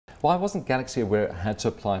Why wasn't Galaxy aware it had to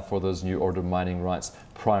apply for those new order mining rights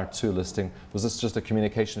prior to listing? Was this just a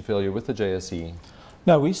communication failure with the JSE?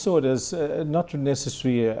 No, we saw it as not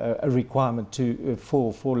necessarily a requirement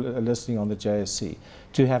for listing on the JSE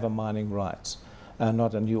to have a mining rights,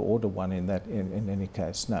 not a new order one in any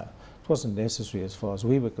case. No, it wasn't necessary as far as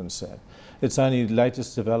we were concerned. It's only the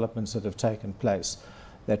latest developments that have taken place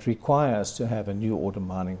that require us to have a new order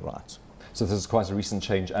mining rights. So this is quite a recent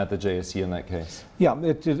change at the JSE in that case? Yeah,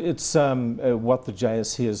 it's what the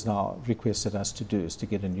JSE has now requested us to do, is to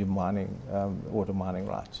get a new order mining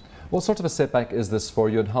rights. What sort of a setback is this for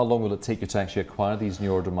you, and how long will it take you to actually acquire these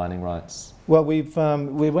new order mining rights? Well,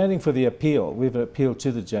 we're waiting for the appeal. We've appealed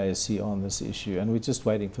to the JSE on this issue, and we're just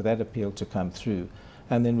waiting for that appeal to come through,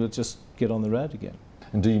 and then we'll just get on the road again.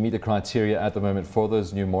 And do you meet the criteria at the moment for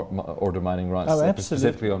those new order mining rights, oh, absolutely.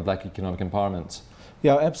 specifically on black economic empowerment?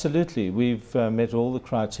 Yeah, absolutely. We've met all the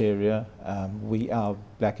criteria. Our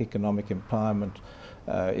black economic empowerment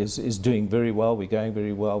is doing very well. We're going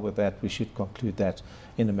very well with that. We should conclude that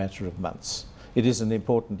in a matter of months. It is an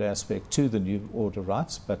important aspect to the new order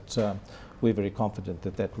rights, but we're very confident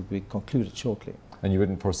that that will be concluded shortly. And you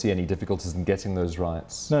wouldn't foresee any difficulties in getting those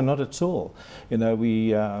rights? No, not at all. You know,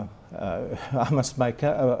 I must make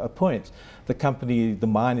a point. The company, the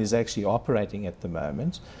mine is actually operating at the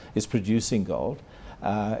moment, is producing gold.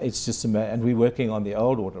 It's just and we're working on the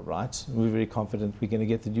old order rights. We're very confident we're going to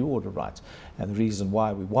get the new order rights. And the reason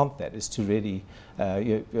why we want that is to really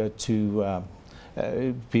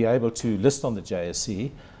be able to list on the JSE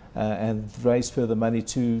and raise further money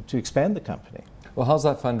to expand the company. Well, how's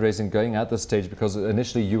that fundraising going at this stage? Because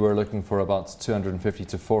initially you were looking for about 250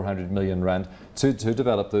 to 400 million rand to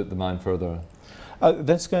develop the mine further.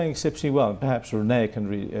 That's going exceptionally well. Perhaps Renee can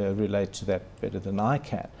relate to that better than I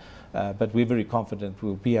can. But we're very confident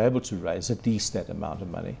we'll be able to raise at least that amount of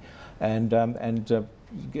money, and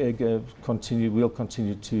we'll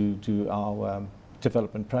continue to do our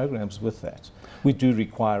development programs with that. We do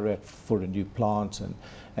require it for a new plant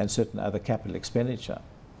and certain other capital expenditure.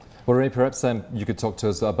 Well, Renee, perhaps you could talk to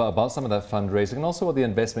us about some of that fundraising and also what the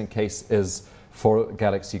investment case is for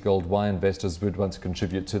Galaxy Gold, why investors would want to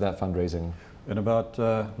contribute to that fundraising. In about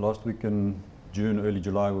last week in June, early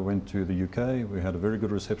July, we went to the UK. We had a very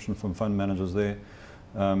good reception from fund managers there.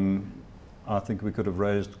 I think we could have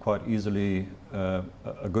raised quite easily a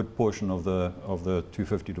good portion of the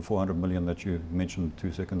 250 to 400 million that you mentioned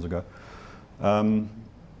 2 seconds ago.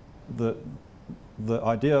 The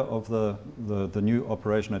idea of the new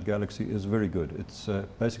operation at Galaxy is very good. It's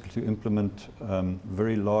basically to implement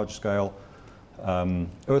very large-scale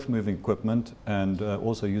earth-moving equipment and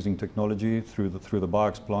also using technology through the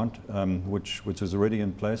BIOX plant, which is already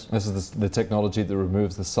in place. This is the technology that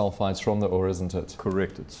removes the sulfides from the ore, isn't it?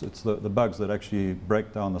 Correct. It's the bugs that actually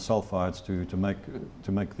break down the sulfides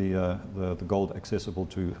to make the gold accessible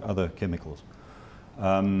to other chemicals.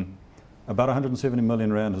 About 170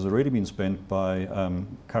 million rand has already been spent by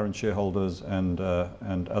current shareholders and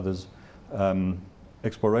others.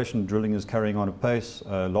 Exploration drilling is carrying on apace.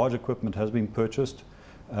 Large equipment has been purchased.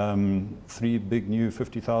 3 big new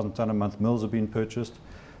 50,000 tonne a month mills have been purchased.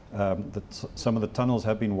 Some of the tunnels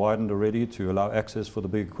have been widened already to allow access for the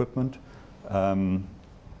big equipment. And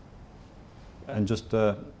just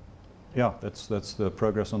yeah, that's the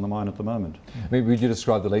progress on the mine at the moment. Maybe would you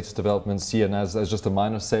describe the latest developments here as just a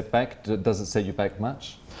minor setback? Does it set you back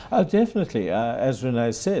much? Oh, definitely. As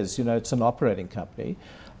Renee says, you know, it's an operating company.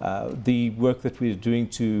 The work that we're doing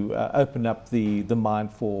to open up the mine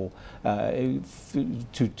for open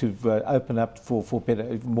up for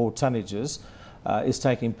better, more tonnages is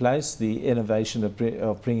taking place. The innovation of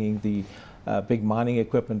bringing the big mining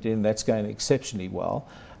equipment in, that's going exceptionally well.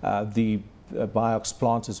 The BIOX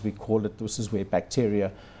plant, as we call it, this is where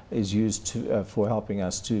bacteria is used for helping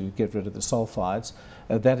us to get rid of the sulfides.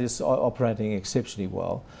 That is operating exceptionally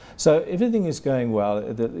well. So everything is going well.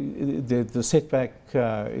 The setback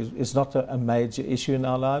is not a major issue in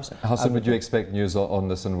our lives. How soon would you expect news on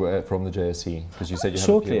this and from the JSE? Because you said you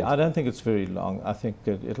shortly. haven't I don't think it's very long. I think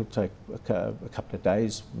it'll take a couple of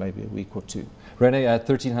days, maybe a week or two. Renee, at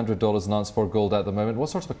 $1,300 an ounce for gold at the moment, what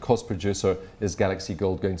sort of a cost producer is Galaxy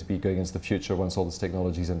Gold going to be going into the future once all this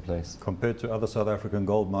technology is in place? Compared to other South African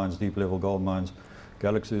gold mines, deep-level gold mines,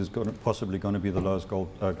 Galaxy is possibly going to be the lowest gold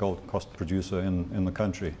cost producer in the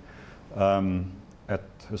country,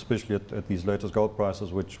 especially at these latest gold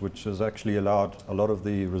prices, which has actually allowed a lot of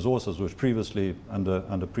the resources which previously,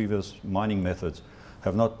 under previous mining methods,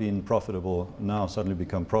 have not been profitable, now suddenly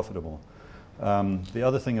become profitable. The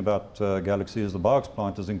other thing about Galaxy is the BIOX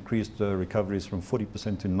plant has increased recoveries from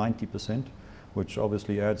 40% to 90%, which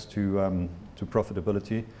obviously adds to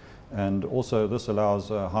profitability. And also this allows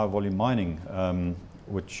high volume mining,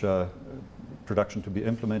 which production to be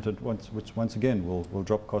implemented, which once again will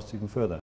drop costs even further.